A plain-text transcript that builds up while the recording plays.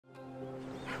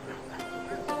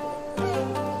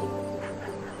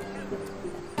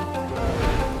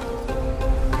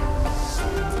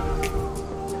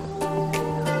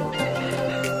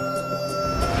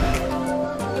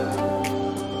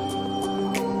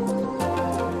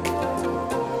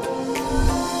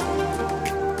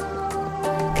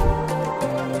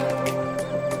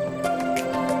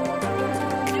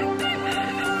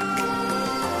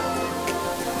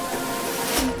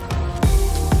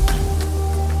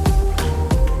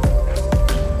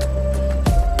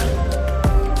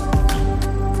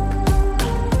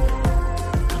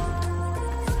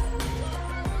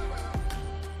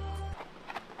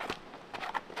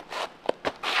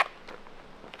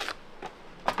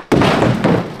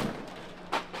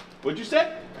What'd you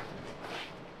say?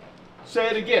 Say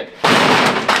it again.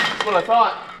 That's what I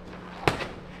thought.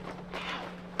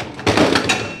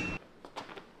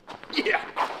 Yeah.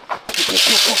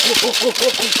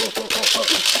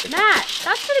 Matt,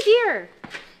 that's for the deer.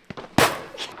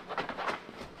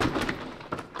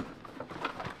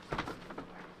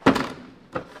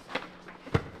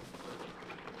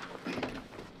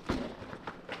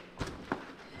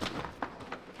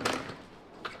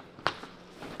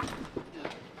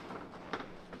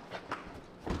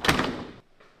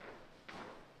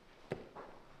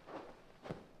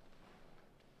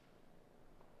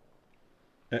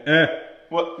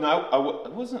 What? No, I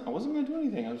wasn't gonna do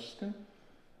anything. I was just gonna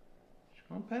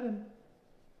pet him.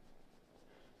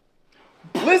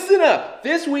 Listen up!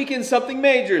 This weekend something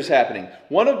major is happening.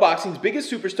 One of boxing's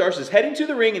biggest superstars is heading to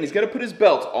the ring and he's gonna put his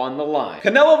belt on the line.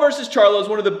 Canelo versus Charlo is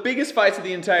one of the biggest fights of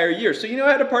the entire year, so you know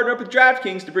how to partner up with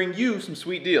DraftKings to bring you some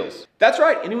sweet deals. That's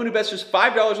right, anyone who bets just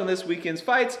 $5 on this weekend's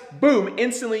fights, boom,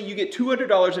 instantly you get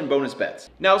 $200 in bonus bets.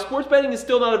 Now, if sports betting is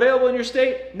still not available in your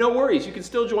state, no worries, you can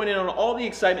still join in on all the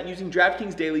excitement using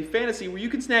DraftKings Daily Fantasy, where you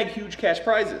can snag huge cash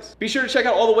prizes. Be sure to check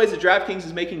out all the ways that DraftKings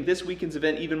is making this weekend's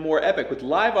event even more epic with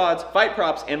live odds, fight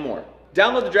props, and more.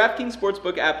 Download the DraftKings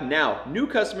Sportsbook app now. New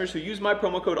customers who use my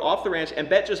promo code OFFTHERANCH and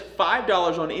bet just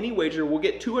 $5 on any wager will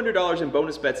get $200 in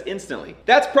bonus bets instantly.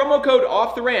 That's promo code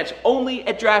OFFTHERANCH only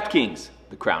at DraftKings.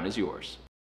 The crown is yours.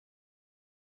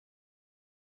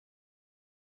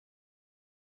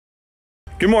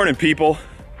 Good morning, people.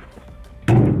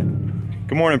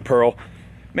 Good morning, Pearl.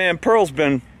 Man, Pearl's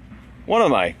been one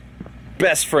of my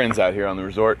best friends out here on the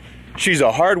resort. She's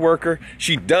a hard worker,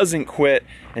 she doesn't quit,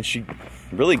 and she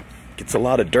really gets a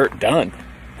lot of dirt done.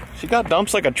 She got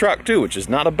dumps like a truck too, which is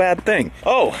not a bad thing.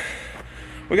 Oh,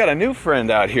 we got a new friend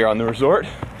out here on the resort.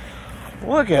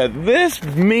 Look at this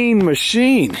mean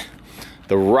machine.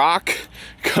 The Rock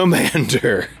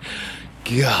Commander.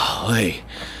 Golly.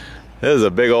 This is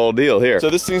a big old deal here. So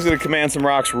this thing's gonna command some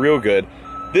rocks real good.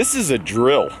 This is a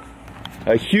drill.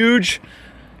 A huge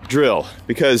drill.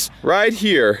 Because right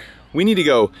here, we need to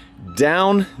go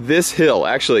down this hill.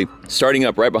 Actually, starting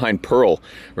up right behind Pearl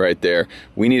right there.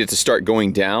 We need it to start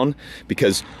going down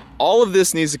because all of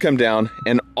this needs to come down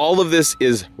and all of this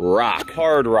is rock.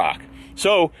 Hard rock.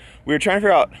 So we were trying to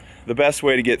figure out the best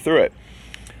way to get through it.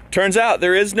 Turns out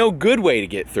there is no good way to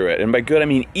get through it. And by good, I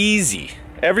mean easy.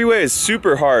 Every way is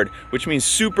super hard, which means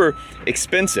super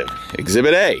expensive.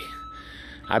 Exhibit A.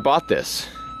 I bought this.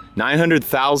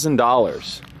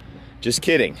 $900,000. Just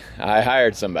kidding. I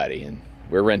hired somebody and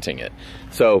we're renting it.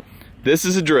 So this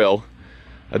is a drill.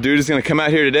 A dude is gonna come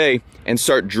out here today and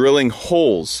start drilling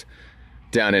holes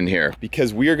down in here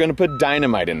because we are gonna put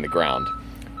dynamite in the ground.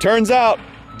 Turns out,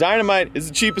 dynamite is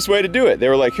the cheapest way to do it. They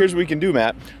were like, here's what we can do,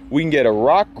 Matt. We can get a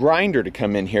rock grinder to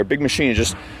come in here, big machine,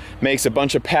 just makes a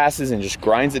bunch of passes and just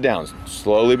grinds it down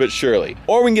slowly but surely.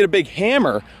 Or we can get a big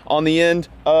hammer on the end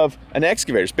of an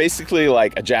excavator. It's basically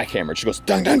like a jackhammer. It just goes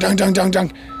dunk, dunk, dunk, dunk, dunk,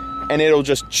 dunk, and it'll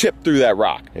just chip through that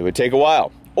rock. It would take a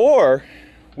while. Or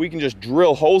we can just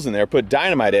drill holes in there, put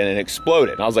dynamite in and explode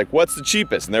it. And I was like, what's the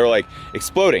cheapest? And they were like,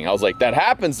 exploding. I was like, that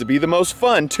happens to be the most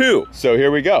fun too. So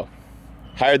here we go.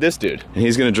 Hired this dude and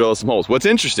he's gonna drill us some holes. What's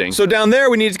interesting, so down there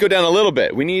we need to go down a little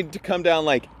bit. We need to come down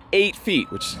like 8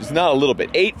 feet, which is not a little bit,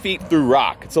 8 feet through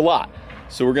rock. It's a lot.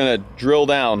 So we're gonna drill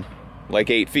down like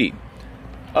 8 feet.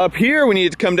 Up here we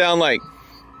need to come down like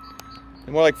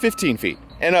more like 15 feet.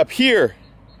 And up here,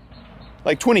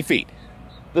 like 20 feet.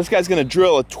 This guy's gonna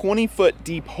drill a 20-foot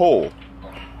deep hole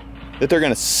that they're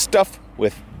gonna stuff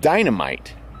with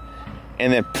dynamite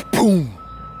and then boom.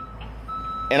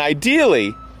 And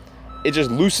ideally, it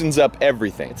just loosens up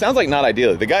everything. It sounds like not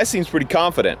ideally. The guy seems pretty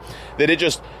confident that it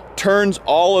just turns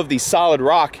all of the solid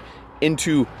rock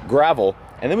into gravel,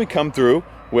 and then we come through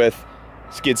with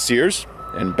skid steers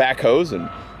and backhoes and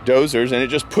dozers, and it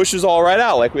just pushes all right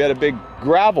out like we had a big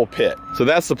gravel pit. So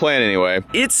that's the plan anyway.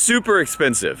 It's super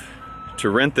expensive to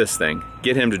rent this thing,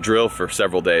 get him to drill for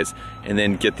several days, and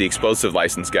then get the explosive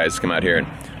license guys to come out here and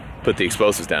put the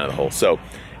explosives down in the hole. So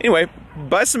anyway,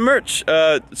 buy some merch,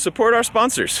 support our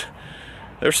sponsors.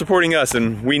 They're supporting us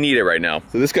and we need it right now.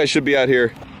 So this guy should be out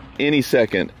here any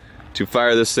second to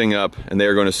fire this thing up, and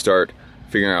they're going to start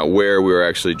figuring out where we were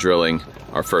actually drilling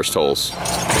our first holes.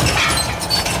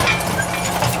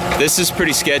 This is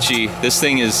pretty sketchy. This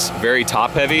thing is very top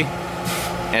heavy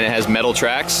and it has metal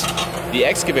tracks. The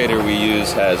excavator we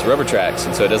use has rubber tracks,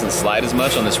 and so it doesn't slide as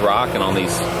much on this rock and on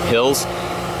these hills.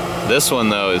 This one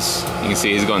though is, you can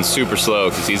see he's going super slow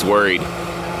because he's worried.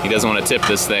 He doesn't want to tip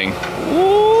this thing.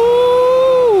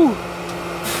 Woo!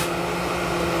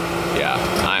 Yeah,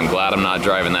 I'm glad glad I'm not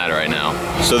driving that right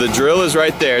now. So the drill is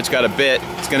right there. It's got a bit.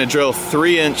 It's gonna drill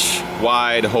 3-inch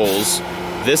wide holes.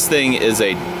 This thing is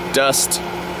a dust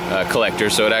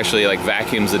collector, so it actually like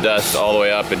vacuums the dust all the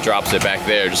way up and drops it back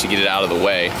there just to get it out of the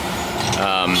way.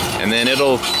 And then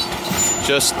it'll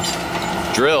just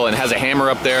drill and has a hammer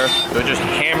up there. So it just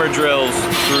hammer drills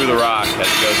through the rock as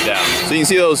it goes down. So you can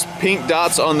see those pink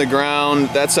dots on the ground.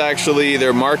 That's actually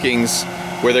their markings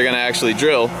where they're gonna actually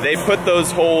drill. They put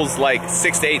those holes like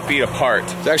 6 to 8 feet apart.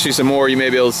 There's actually some more you may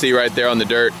be able to see right there on the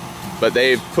dirt, but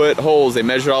they've put holes, they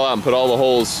measured all out and put all the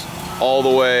holes all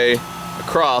the way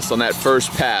across on that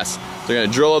first pass. They're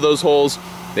gonna drill all those holes.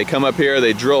 They come up here,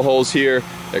 they drill holes here.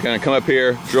 They're gonna come up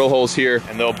here, drill holes here,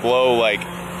 and they'll blow like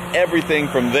everything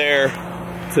from there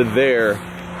to there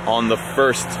on the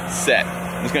first set.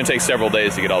 It's gonna take several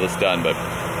days to get all this done, but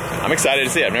I'm excited to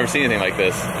see it. I've never seen anything like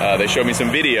this. They showed me some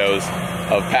videos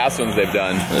of past ones they've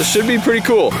done. This should be pretty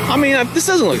cool. I mean, this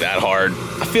doesn't look that hard.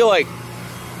 I feel like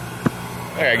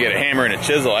I gotta get a hammer and a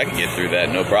chisel. I can get through that,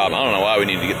 no problem. I don't know why we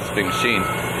need to get this big machine.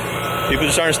 People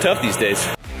just aren't as tough these days.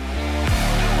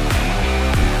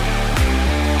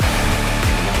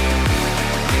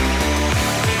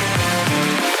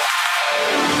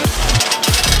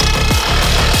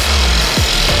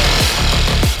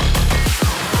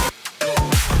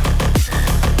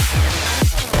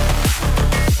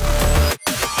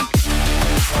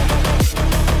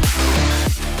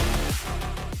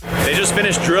 They just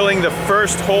finished drilling the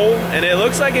first hole, and it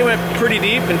looks like it went pretty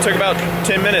deep and took about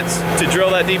 10 minutes to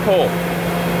drill that deep hole.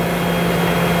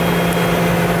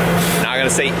 Not gonna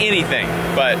say anything,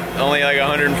 but only like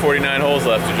 149 holes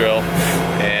left to drill,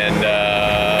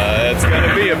 and it's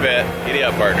gonna be a bit. Giddy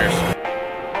up, partners.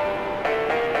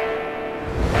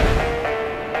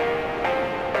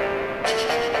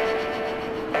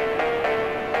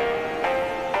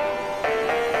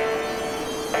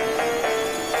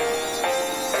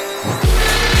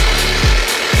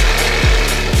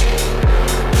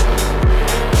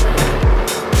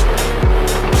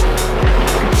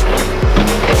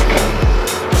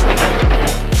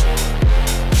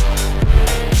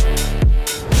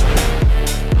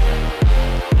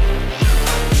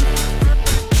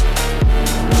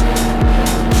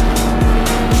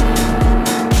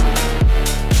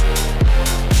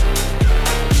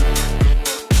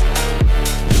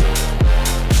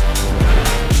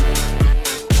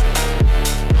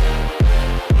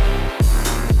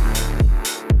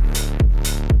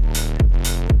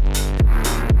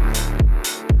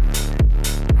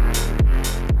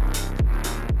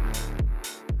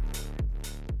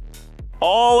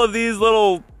 All of these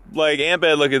little like ant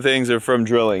bed looking things are from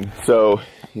drilling. So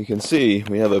you can see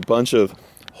we have a bunch of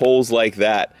holes like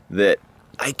that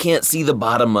I can't see the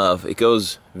bottom of. It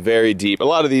goes very deep. A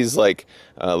lot of these like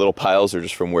little piles are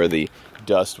just from where the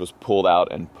dust was pulled out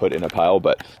and put in a pile.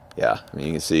 But yeah, I mean,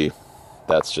 you can see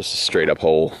that's just a straight up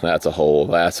hole. That's a hole,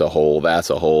 that's a hole,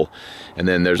 that's a hole. And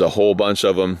then there's a whole bunch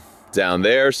of them down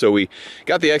there. So we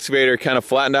got the excavator, kind of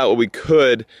flattened out what we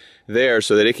could there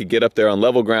so that it could get up there on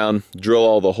level ground, drill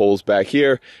all the holes back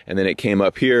here, and then it came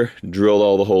up here, drilled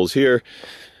all the holes here.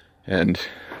 And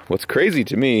what's crazy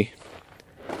to me,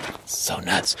 so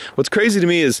nuts, what's crazy to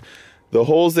me is the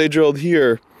holes they drilled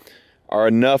here are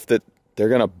enough that they're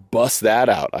gonna bust that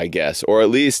out, I guess, or at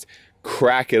least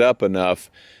crack it up enough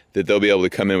that they'll be able to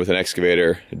come in with an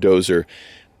excavator, a dozer,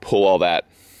 pull all that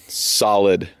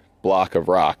solid block of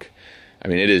rock. I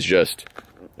mean, it is just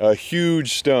a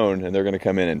huge stone, and they're gonna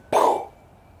come in and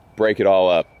break it all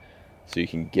up so you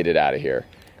can get it out of here,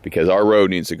 because our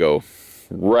road needs to go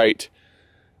right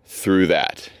through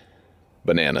that.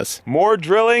 Bananas. More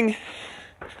drilling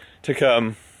to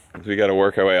come. We gotta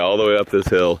work our way all the way up this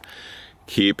hill,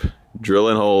 keep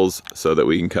drilling holes so that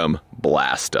we can come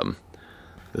blast them.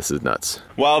 This is nuts.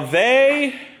 While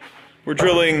they were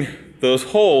drilling those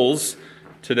holes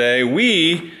today,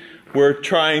 we were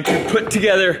trying to put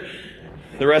together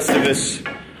the rest of this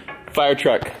fire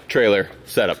trailer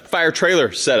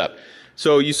setup.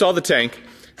 So you saw the tank.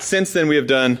 Since then we have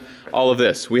done all of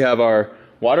this. We have our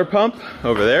water pump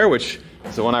over there, which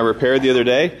is the one I repaired the other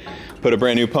day. Put a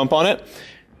brand new pump on it.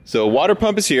 So water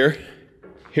pump is here.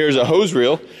 Here's a hose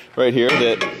reel right here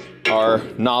that our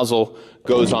nozzle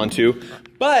goes onto.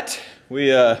 But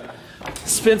we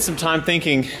spent some time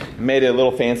thinking, made it a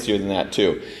little fancier than that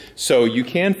too. So you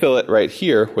can fill it right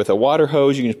here with a water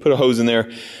hose. You can just put a hose in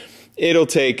there. It'll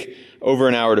take over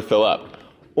an hour to fill up.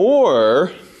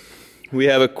 Or we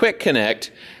have a quick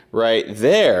connect right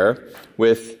there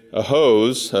with a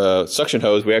hose, suction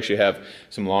hose. We actually have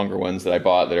some longer ones that I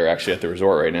bought that are actually at the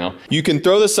resort right now. You can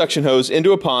throw the suction hose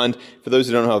into a pond. For those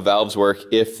who don't know how valves work,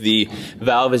 if the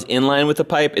valve is in line with the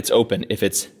pipe, it's open. If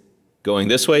it's Going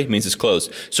this way means it's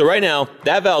closed. So right now,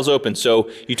 that valve's open. So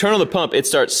you turn on the pump, it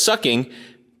starts sucking,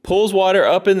 pulls water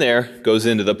up in there, goes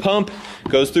into the pump,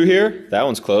 goes through here, that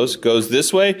one's closed, goes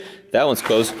this way, that one's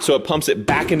closed, so it pumps it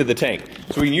back into the tank.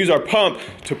 So we can use our pump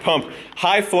to pump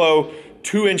high flow,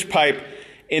 2-inch pipe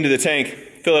into the tank,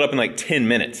 fill it up in like 10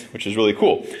 minutes, which is really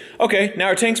cool. Okay, now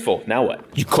our tank's full, now what?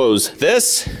 You close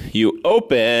this, you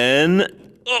open,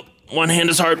 oh, one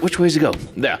hand is hard, which way does it go?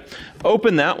 There,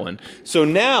 open that one. So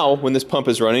now, when this pump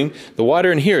is running, the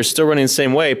water in here is still running the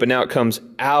same way, but now it comes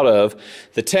out of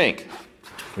the tank.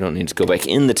 We don't need to go back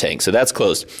in the tank, so that's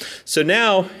closed. So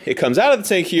now it comes out of the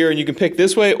tank here, and you can pick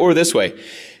this way or this way.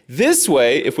 This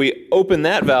way, if we open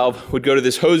that valve, would go to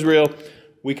this hose reel.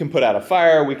 We can put out a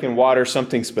fire, we can water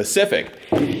something specific.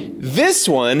 This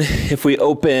one, if we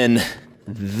open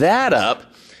that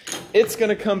up, it's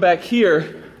gonna come back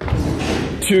here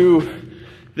to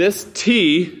this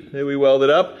T that we welded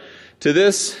up, to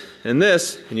this and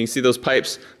this, and you can see those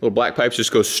pipes, little black pipes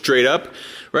just go straight up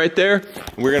right there.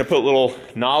 And we're gonna put little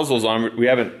nozzles on. We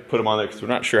haven't put them on there because we're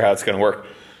not sure how it's gonna work.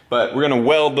 But we're gonna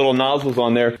weld little nozzles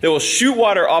on there that will shoot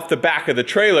water off the back of the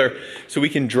trailer so we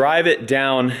can drive it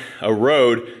down a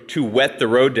road to wet the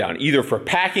road down, either for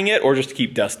packing it or just to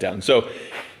keep dust down. So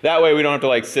that way we don't have to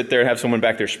like sit there and have someone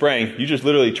back there spraying. You just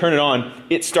literally turn it on,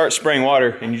 it starts spraying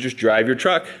water, and you just drive your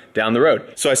truck down the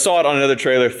road. So I saw it on another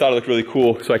trailer, thought it looked really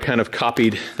cool, so I kind of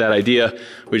copied that idea.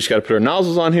 We just gotta put our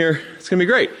nozzles on here. It's gonna be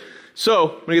great.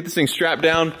 So I'm gonna get this thing strapped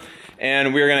down,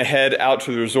 and we're gonna head out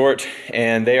to the resort,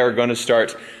 and they are gonna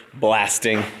start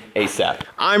blasting ASAP.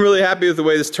 I'm really happy with the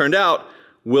way this turned out.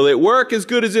 Will it work as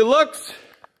good as it looks?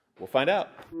 We'll find out.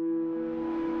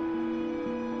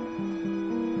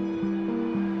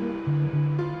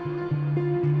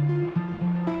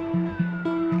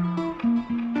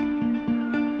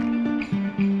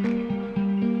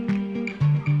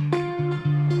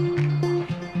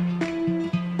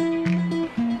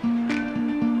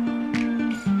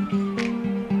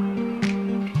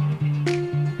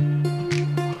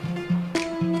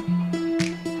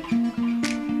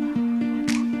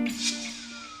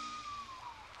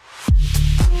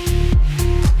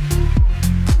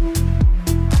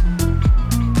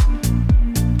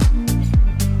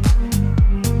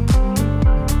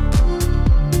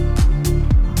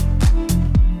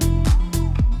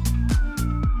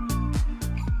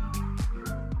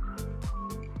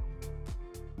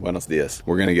 Buenos dias.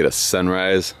 We're gonna get a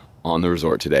sunrise on the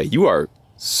resort today. You are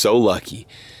so lucky.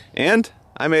 And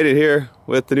I made it here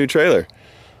with the new trailer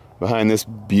behind this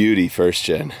beauty first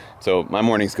gen. So my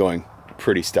morning's going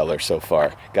pretty stellar so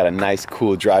far. Got a nice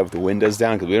cool drive with the windows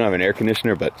down because we don't have an air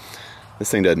conditioner, but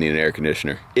this thing doesn't need an air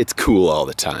conditioner. It's cool all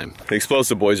the time. The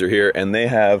explosive boys are here, and they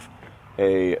have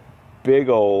a big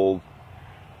old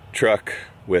truck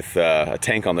with a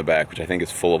tank on the back, which I think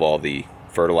is full of all the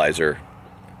fertilizer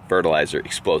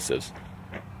explosives.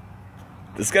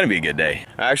 This is gonna be a good day.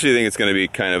 I actually think it's gonna be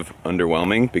kind of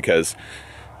underwhelming because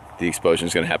the explosion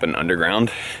is gonna happen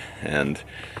underground, and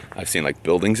I've seen like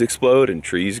buildings explode and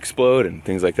trees explode and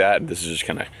things like that. This is just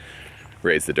kind of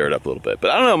raise the dirt up a little bit,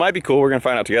 but I don't know, it might be cool. We're gonna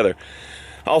find out together.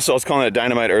 Also, I was calling it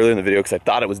dynamite earlier in the video because I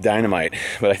thought it was dynamite,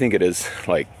 but I think it is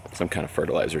like some kind of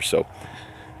fertilizer. So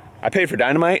I paid for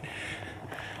dynamite,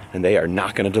 and they are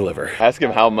not gonna deliver. Ask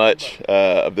him how much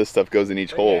of this stuff goes in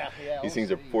each hole. These things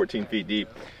are 14 feet deep.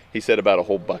 He said about a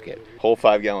whole bucket, whole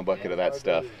 5-gallon bucket of that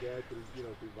stuff.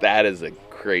 That is a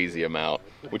crazy amount,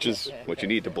 which is what you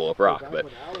need to blow up rock. But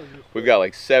we've got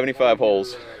like 75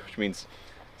 holes, which means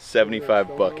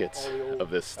 75 buckets of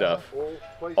this stuff,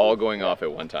 all going off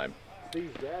at one time. All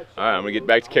right, I'm gonna get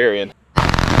back to carrying.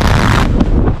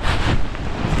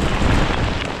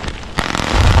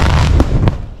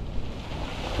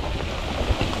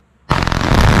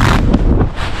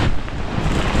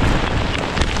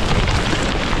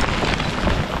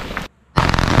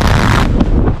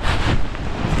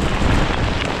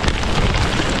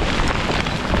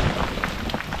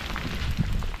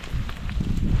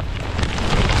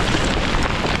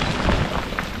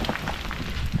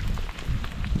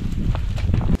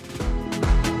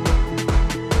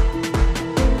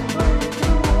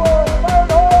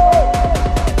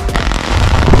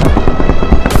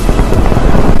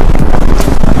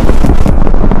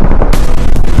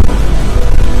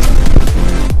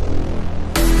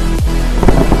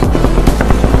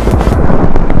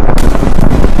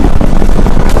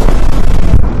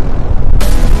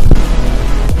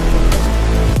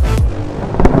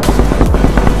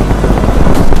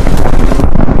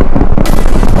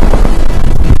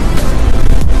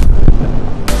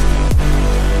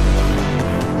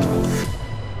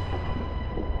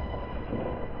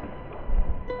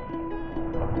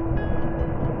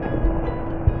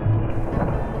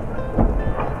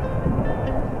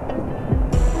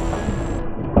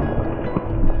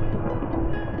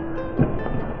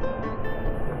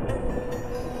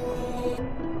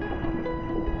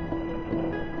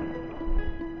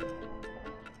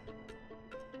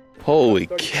 Holy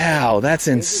cow, that's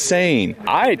insane.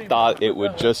 I thought it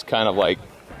would just kind of like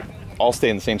all stay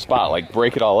in the same spot, like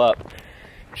break it all up.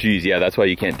 Geez, yeah, that's why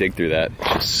you can't dig through that.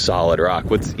 Solid rock.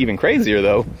 What's even crazier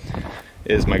though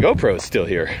is my GoPro is still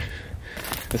here.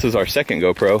 This is our second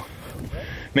GoPro.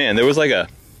 Man, there was like a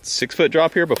 6-foot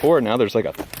drop here before, now there's like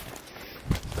a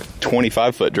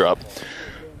 25-foot drop.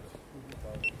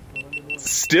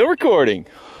 Still recording.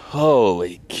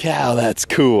 Holy cow, that's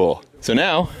cool. So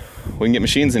now we can get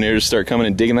machines in here to start coming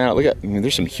and digging that out. Look at, I mean,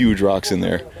 there's some huge rocks in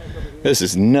there. This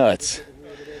is nuts.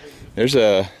 There's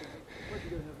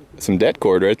some det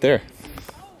cord right there.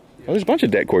 Oh, there's a bunch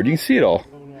of det cord. You can see it all.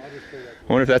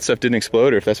 I wonder if that stuff didn't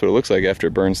explode or if that's what it looks like after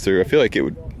it burns through. I feel like it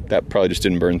would. That probably just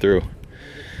didn't burn through.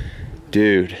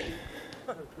 Dude,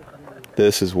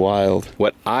 this is wild.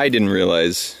 What I didn't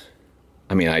realize,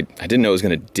 I mean, I didn't know it was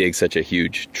gonna dig such a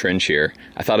huge trench here.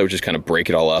 I thought it would just kind of break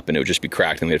it all up and it would just be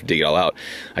cracked and we'd have to dig it all out.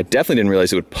 I definitely didn't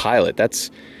realize it would pile it.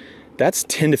 That's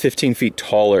 10 to 15 feet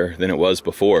taller than it was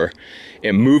before.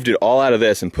 It moved it all out of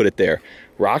this and put it there.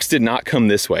 Rocks did not come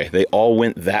this way. They all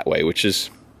went that way, which is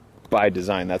by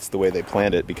design. That's the way they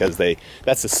planned it because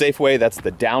that's the safe way, that's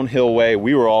the downhill way.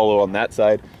 We were all on that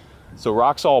side. So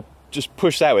rocks all just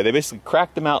pushed that way. They basically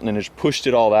cracked the mountain and just pushed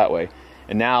it all that way.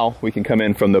 And now we can come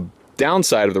in from the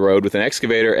downside of the road with an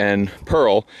excavator and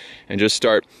Pearl and just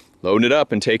start loading it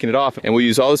up and taking it off. And we'll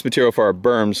use all this material for our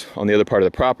berms on the other part of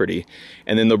the property.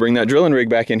 And then they'll bring that drilling rig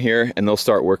back in here and they'll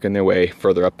start working their way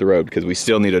further up the road because we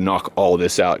still need to knock all of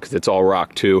this out because it's all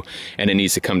rock too. And it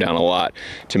needs to come down a lot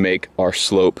to make our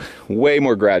slope way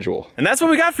more gradual. And that's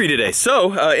what we got for you today.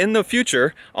 So in the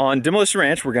future on Demolition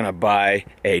Ranch, we're gonna buy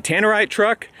a tannerite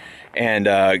truck and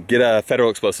get a federal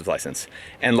explosives license.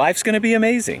 And life's gonna be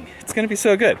amazing. It's gonna be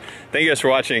so good. Thank you guys for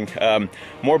watching.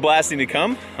 More blasting to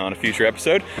come on a future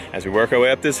episode as we work our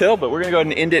way up this hill, but we're gonna go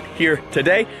ahead and end it here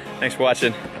today. Thanks for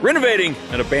watching Renovating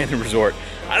an Abandoned Resort.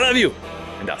 I love you,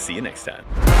 and I'll see you next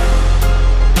time.